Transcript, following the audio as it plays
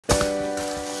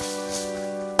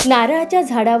नारळाच्या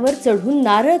झाडावर चढून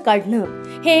नारळ काढणं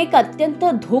हे एक अत्यंत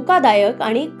धोकादायक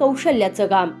आणि कौशल्याचं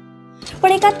काम.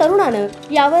 पण एका तरुणानं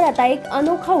यावर आता एक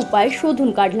अनोखा उपाय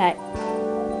शोधून काढलाय.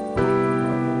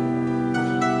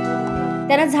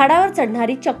 त्यानं झाडावर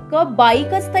चढणारी चक्क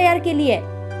बाईकच तयार केली आहे.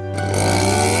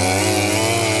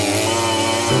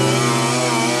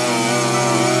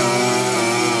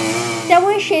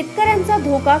 त्यामुळे शेतकऱ्यांचा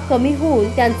धोका कमी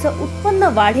होऊन त्यांचं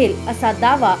उत्पन्न वाढेल असा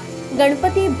दावा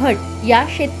गणपती भट या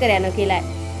शेतकऱ्यानं केलाय.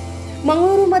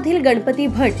 मंगळुरूमधील गणपती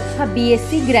भट हा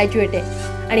BSc ग्रॅज्युएट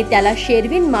आहे आणि त्याला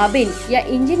शेरविन माबिन या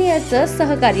इंजिनियरचं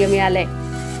सहकार्य मिळालंय.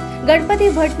 गणपती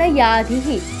भटनं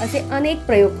याआधीही असे अनेक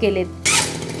प्रयोग केलेत.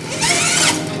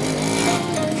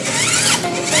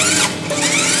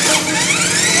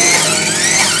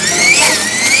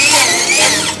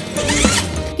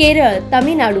 केरळ,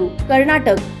 तामिळनाडू,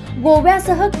 कर्नाटक,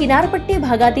 गोव्यासह किनारपट्टी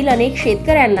भागातील अनेक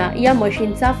शेतकऱ्यांना या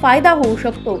मशीनचा फायदा होऊ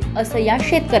शकतो असं या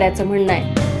शेतकऱ्याचं म्हणणं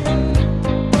आहे.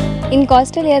 In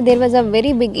coastal area, there was a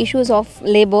very big issues of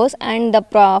labors, and the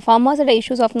farmers had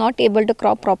issues of not able to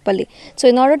crop properly. So,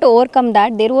 in order to overcome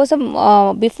that, there was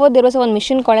before there was one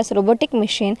machine called as robotic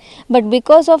machine. But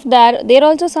because of that, there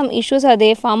also some issues are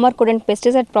there. Farmer couldn't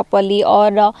pesticide properly, or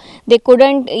they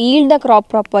couldn't yield the crop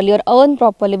properly or earn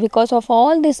properly. Because of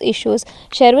all these issues,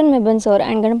 Sherwin Mabin sir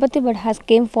and Ganpati Bhatt has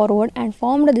came forward and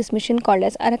formed this machine called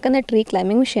as Arakana tree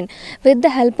climbing machine. With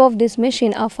the help of this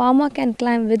machine, a farmer can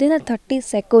climb within 30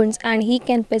 seconds. And he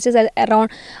can pesticide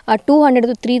around 200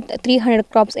 to 300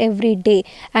 crops every day,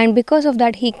 and because of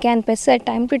that he can pesticide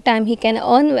time to time. He can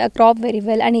earn a crop very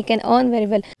well and he can earn very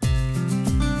well.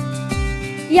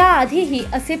 या आधीही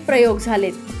असे प्रयोग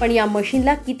झालेत, पण या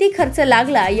मशीनला किती खर्च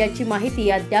लागला याची माहिती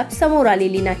अद्याप समोर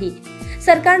आलेली नाही.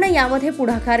 सरकारने यामध्ये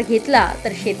पुढाकार घेतला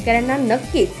तर शेतकऱ्यांना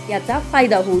नक्कीच याचा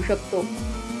फायदा होऊ शकतो.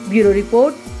 Bureau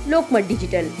report, Lokmat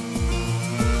digital.